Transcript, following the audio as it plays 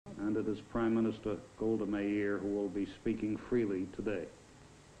and it is Prime Minister Golda Meir who will be speaking freely today.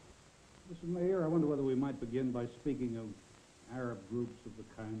 Mr. Meir, I wonder whether we might begin by speaking of Arab groups of the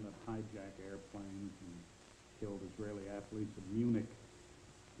kind that hijack airplanes and killed Israeli athletes at Munich.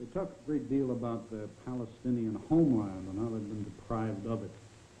 They talk a great deal about the Palestinian homeland and how they've been deprived of it.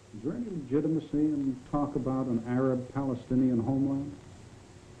 Is there any legitimacy in talk about an Arab-Palestinian homeland?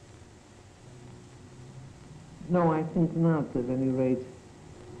 No, I think not, at any rate.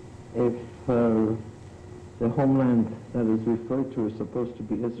 If the homeland that is referred to is supposed to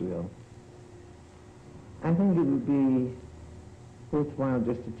be Israel, I think it would be worthwhile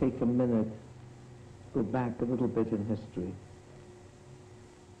just to take a minute to go back a little bit in history.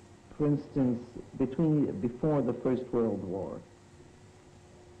 For instance, before the First World War,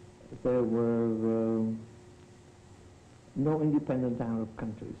 there were no independent Arab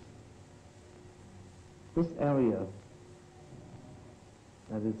countries. This area,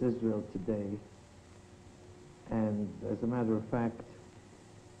 that is Israel today, and as a matter of fact,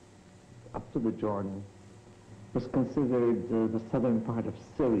 up to the Jordan, was considered the southern part of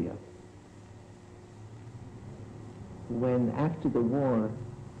Syria. When, after the war,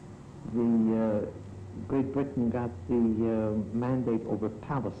 Great Britain got the mandate over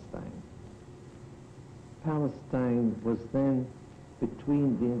Palestine, Palestine was then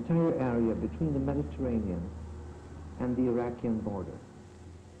between the entire area, between the Mediterranean and the Iraqian border.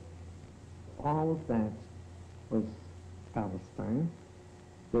 All of that was Palestine.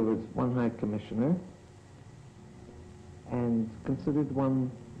 There was one High Commissioner and considered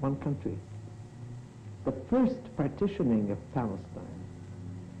one country. The first partitioning of Palestine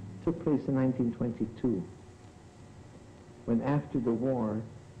took place in 1922, when after the war,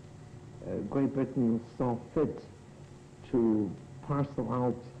 Great Britain saw fit to parcel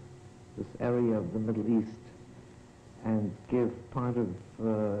out this area of the Middle East and give part of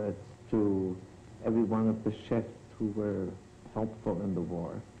it to every one of the chefs who were helpful in the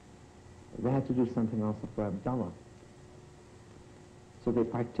war. They had to do something also for Abdullah. So they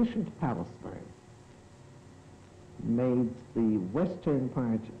partitioned Palestine, made the western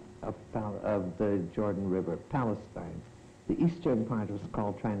part of the Jordan River Palestine. The eastern part was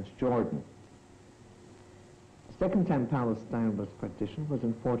called Transjordan. The second time Palestine was partitioned was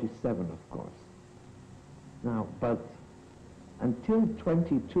in 47, of course. Now, but until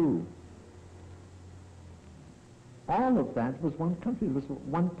 22, all of that was one country, it was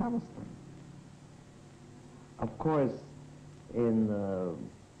one Palestine. Of course, in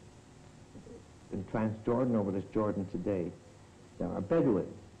Transjordan, or what is Jordan today, there are Bedouins,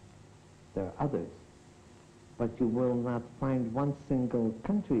 there are others, but you will not find one single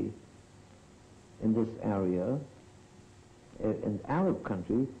country in this area, an Arab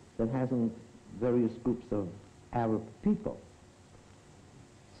country, that hasn't various groups of Arab people.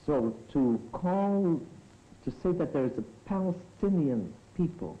 So to say that there is a Palestinian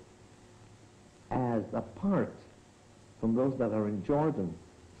people as apart from those that are in Jordan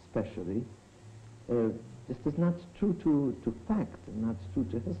especially, this is not true to fact and not true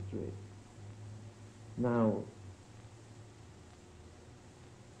to history. Now,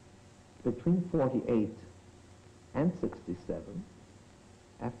 between 48 and 67,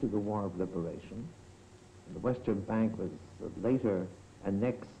 after the War of Liberation, the Western Bank was later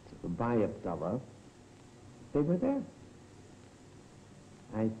annexed by Abdullah, they were there.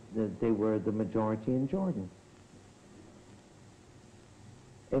 They were the majority in Jordan.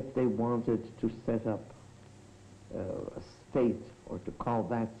 If they wanted to set up a state, or to call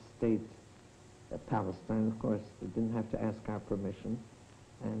that state Palestine, of course, they didn't have to ask our permission,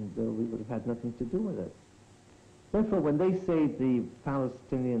 and we would have had nothing to do with it. Therefore, when they say the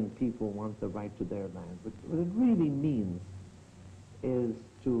Palestinian people want the right to their land, what it really means is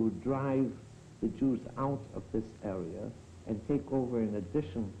to drive the Jews out of this area and take over, in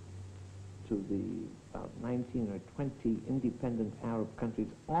addition to the about 19 or 20 independent Arab countries,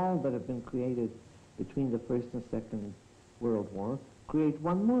 all that have been created between the First and Second World War, create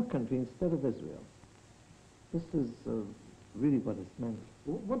one more country instead of Israel. This is really what it's meant.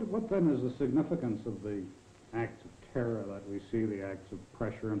 What then is the significance of the acts of terror that we see, the acts of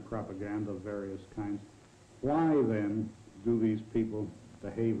pressure and propaganda of various kinds? Why then do these people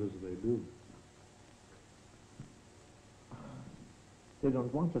behave as they do? They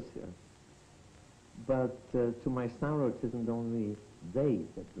don't want us here. But to my sorrow, it isn't only they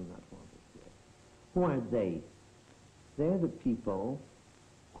that do not want us here. Who are they? They're the people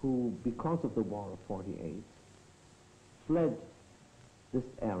who, because of the War of 48, fled this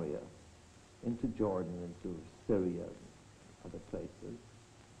area into Jordan, into Syria, and other places,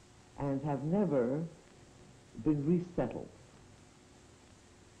 and have never been resettled.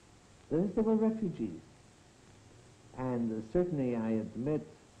 They were refugees. And certainly I admit,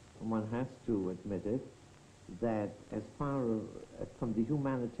 one has to admit it, that as far from the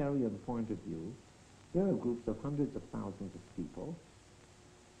humanitarian point of view, there are groups of hundreds of thousands of people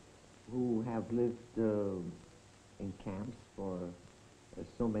who have lived in camps for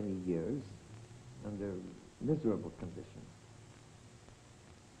so many years under miserable conditions.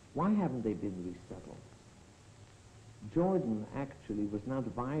 Why haven't they been resettled? Jordan actually was not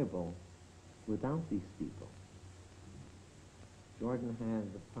viable without these people. Jordan had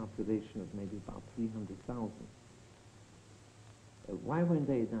a population of maybe about 300,000. Why weren't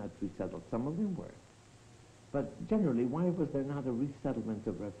they not resettled? Some of them were. But generally, why was there not a resettlement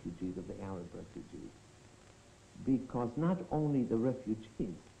of refugees, of the Arab refugees? Because not only the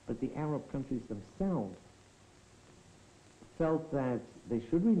refugees, but the Arab countries themselves felt that they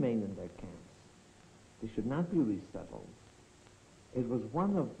should remain in their camps. They should not be resettled. It was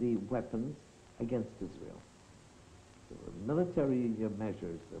one of the weapons against Israel. There were military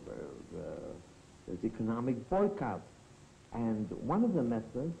measures, there's economic boycott, and one of the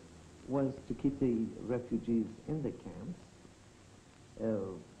methods was to keep the refugees in the camps,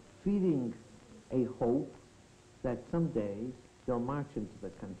 feeding a hope that someday they'll march into the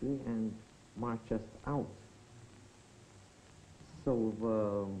country and march us out.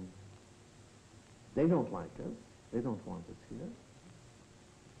 So they don't like us. They don't want us here.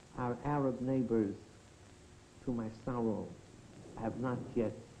 Our Arab neighbors, to my sorrow, have not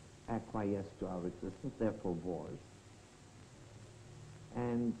yet acquiesced to our existence, therefore wars.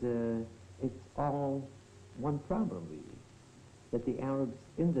 And it's all one problem, really, that the Arabs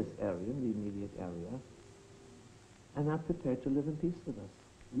in this area, in the immediate area, are not prepared to live in peace with us.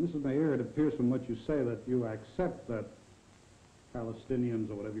 Mrs. Meir, it appears from what you say that you accept that Palestinians,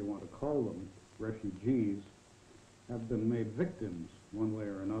 or whatever you want to call them, refugees, have been made victims one way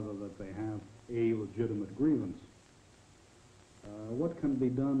or another, that they have a legitimate grievance. What can be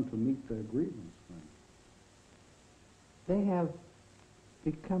done to meet their grievance, then? They have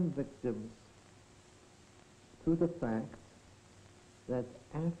become victims through the fact that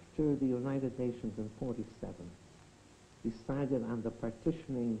after the United Nations in 1947 decided on the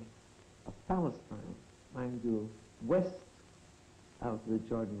partitioning of Palestine, mind you, west of the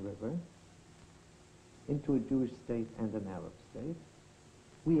Jordan River, into a Jewish state and an Arab state,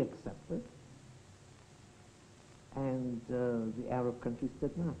 we accepted, and the Arab countries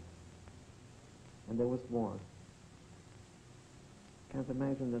did not. And there was war. Can't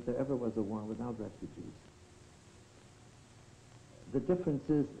imagine that there ever was a war without refugees. The difference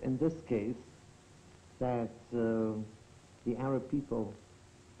is, in this case, that the Arab people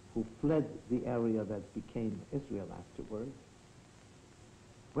who fled the area that became Israel afterwards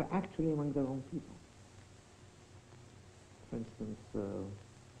were actually among their own people. For instance,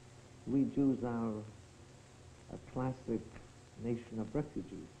 we Jews are a classic nation of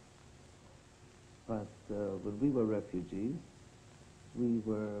refugees. But when we were refugees, we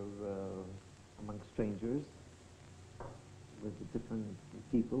were among strangers with different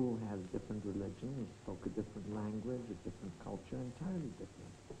people who had a different religion, who spoke a different language, a different culture, entirely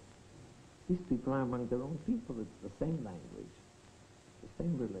different. These people are among their own people. It's the same language, the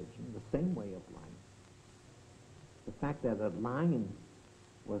same religion, the same way of life. The fact that a line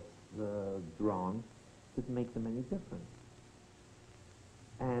was drawn didn't make them any different.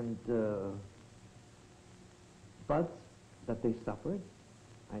 And but that they suffered,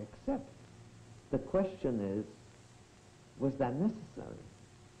 I accept. The question is, was that necessary?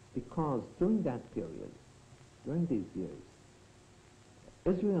 Because during that period, during these years,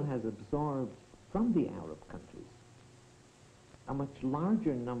 Israel has absorbed from the Arab countries a much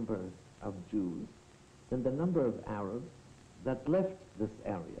larger number of Jews than the number of Arabs that left this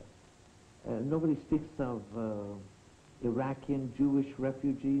area. Nobody speaks of Iraqi Jewish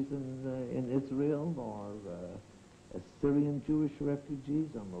refugees in Israel, or Syrian Jewish refugees,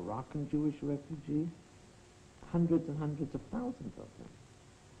 or Moroccan Jewish refugees. Hundreds and hundreds of thousands of them.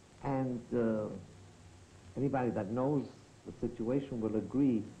 And anybody that knows the situation will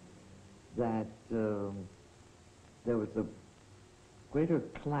agree that there was a greater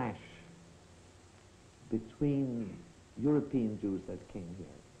clash between European Jews that came here,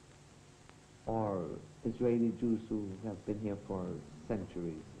 or Israeli Jews who have been here for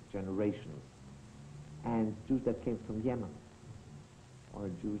centuries, generations, and Jews that came from Yemen, or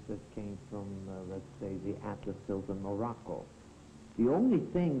Jews that came from, let's say, the Atlas Hills in Morocco. The only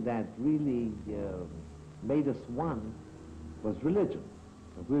thing that really made us one was religion.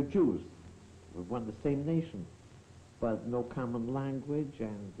 We're Jews. We're one the same nation, but no common language,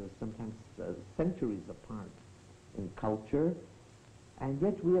 and sometimes centuries apart in culture And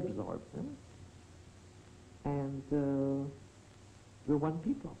yet we absorb them, and we're one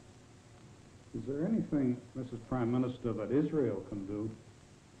people. Is there anything, Mrs. Prime Minister, that Israel can do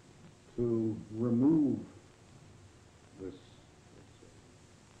to remove this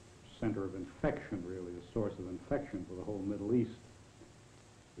center of infection, really, a source of infection for the whole Middle East?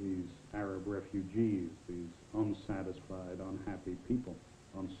 These Arab refugees, these unsatisfied, unhappy people,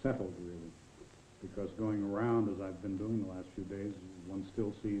 unsettled, really. Because going around, as I've been doing the last few days, one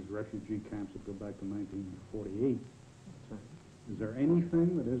still sees refugee camps that go back to 1948. That's right. Is there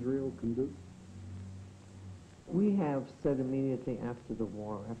anything that Israel can do? We have said immediately after the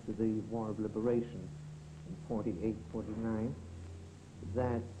war of liberation in 48, 49,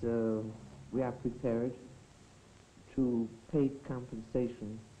 that we are prepared to pay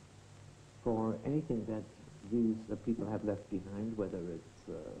compensation for anything that these people have left behind, whether it's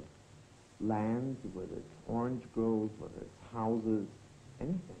land, whether it's orange groves, whether it's houses,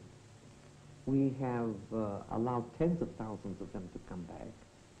 anything. We have allowed tens of thousands of them to come back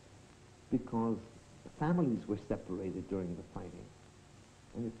because the families were separated during the fighting.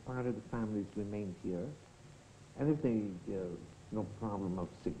 And if part of the families remained here, and if they, no problem of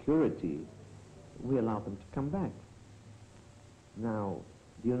security, we allow them to come back. Now,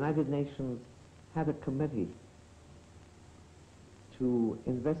 the United Nations had a committee to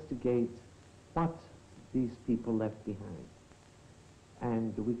investigate what these people left behind.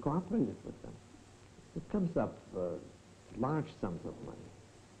 And we cooperated with them. It comes up large sums of money.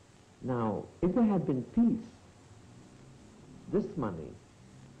 Now, if there had been peace, this money,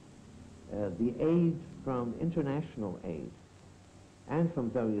 the aid from international aid and from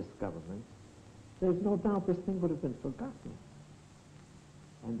various governments, there's no doubt this thing would have been forgotten.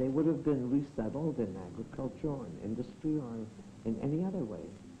 And they would have been resettled in agriculture or in industry or in any other way.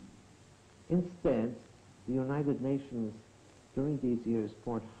 Instead, the United Nations during these years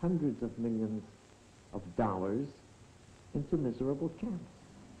poured hundreds of millions of dollars into miserable camps.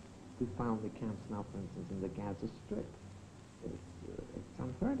 We found the camps now, for instance, in the Gaza Strip. It's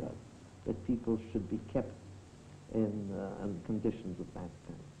unheard of that people should be kept in conditions of that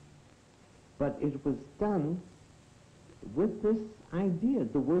kind. But it was done with this idea,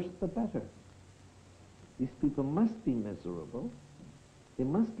 the worse the better. These people must be miserable. They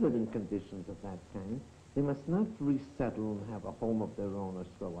must live in conditions of that kind. They must not resettle and have a home of their own or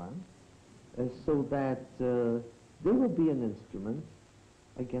so on, so that they will be an instrument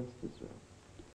against Israel.